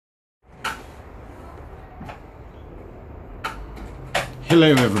Hello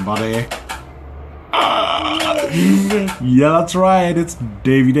everybody. Yeah, that's right, it's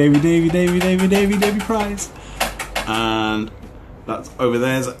Davy Price. And that's over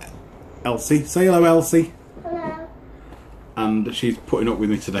there's Elsie. Say hello, Elsie. Hello. And she's putting up with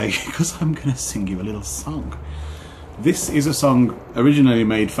me today because I'm going to sing you a little song. This is a song originally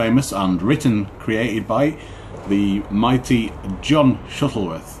made famous and created by the mighty John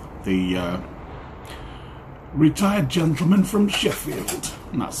Shuttleworth, the retired gentleman from Sheffield.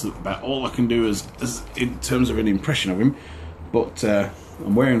 And that's about all I can do as in terms of an impression of him. But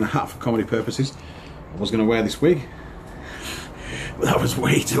I'm wearing the hat for comedy purposes. I was going to wear this wig, but that was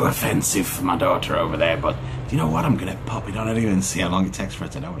way too offensive for my daughter over there. But you know what? I'm going to pop it on anyway and see how long it takes for her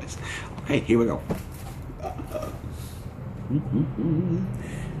to notice. Okay, here we go.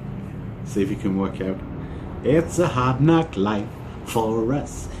 See if you can work out. It's a hard knock life for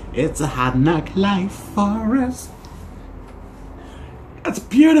us. It's a hard knock life for us. That's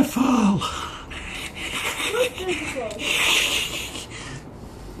beautiful.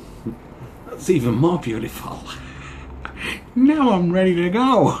 That's even more beautiful. Now I'm ready to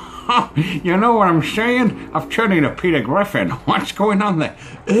go. You know what I'm saying? I've turned into Peter Griffin. What's going on there?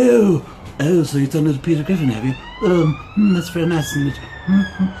 Oh, so you've turned into Peter Griffin, have you? That's very nice, isn't it?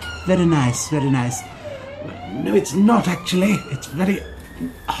 Very nice, very nice. No, it's not actually. It's very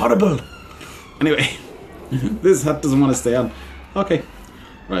horrible. Anyway, this hat doesn't want to stay on. Okay,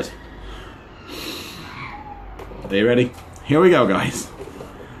 right. Are you ready? Here we go, guys.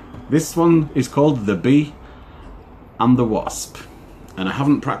 This one is called The Bee and the Wasp. And I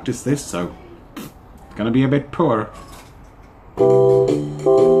haven't practiced this, so it's gonna be a bit poor.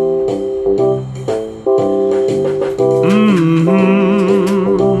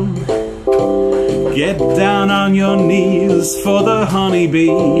 Get down on your knees for the honeybee,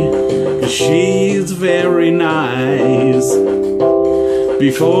 'cause she's very nice.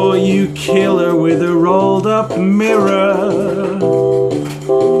 Before you kill her with a rolled up mirror,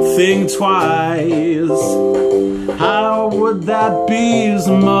 think twice. How would that bee's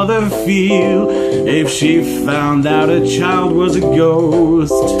mother feel if she found out a child was a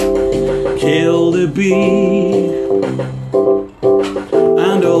ghost? Kill the bee,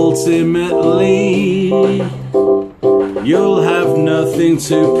 and ultimately you'll have nothing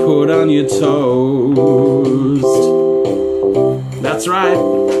to put on your toast. That's right.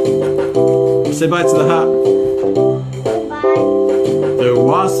 Say bye to the hat. Bye. The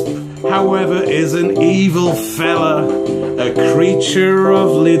wasp, however, is an evil fella, a creature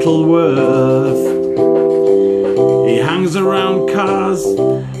of little worth. He hangs around cars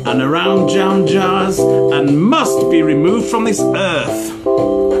and around jam jars and must be removed from this earth.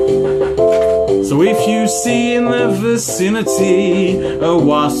 So if you see in the vicinity a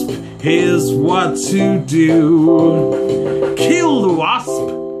wasp, here's what to do. Kill the wasp,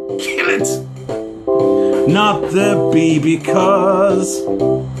 kill it, not the bee, because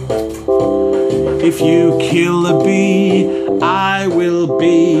if you kill the bee, I will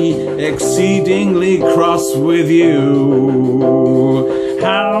be exceedingly cross with you.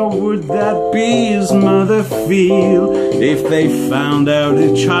 How would that bee's mother feel if they found out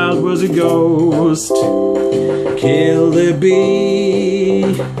a child was a ghost? Kill the bee,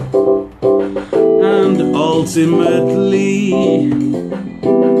 and ultimately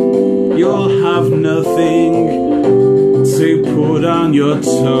you'll have nothing to put on your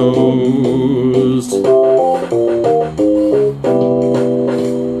toast.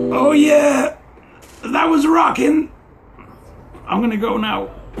 Oh yeah, that was rocking. I'm gonna go now,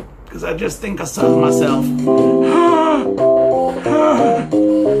 because I just think I saw myself. Bye.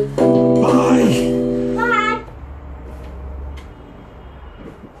 Bye.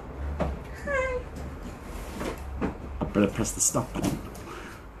 I better press the stop button.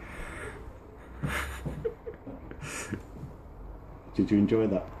 Did you enjoy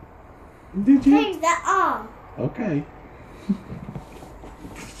that? Did you? Take that off. Okay.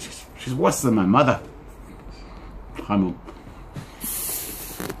 She's worse than my mother. I'm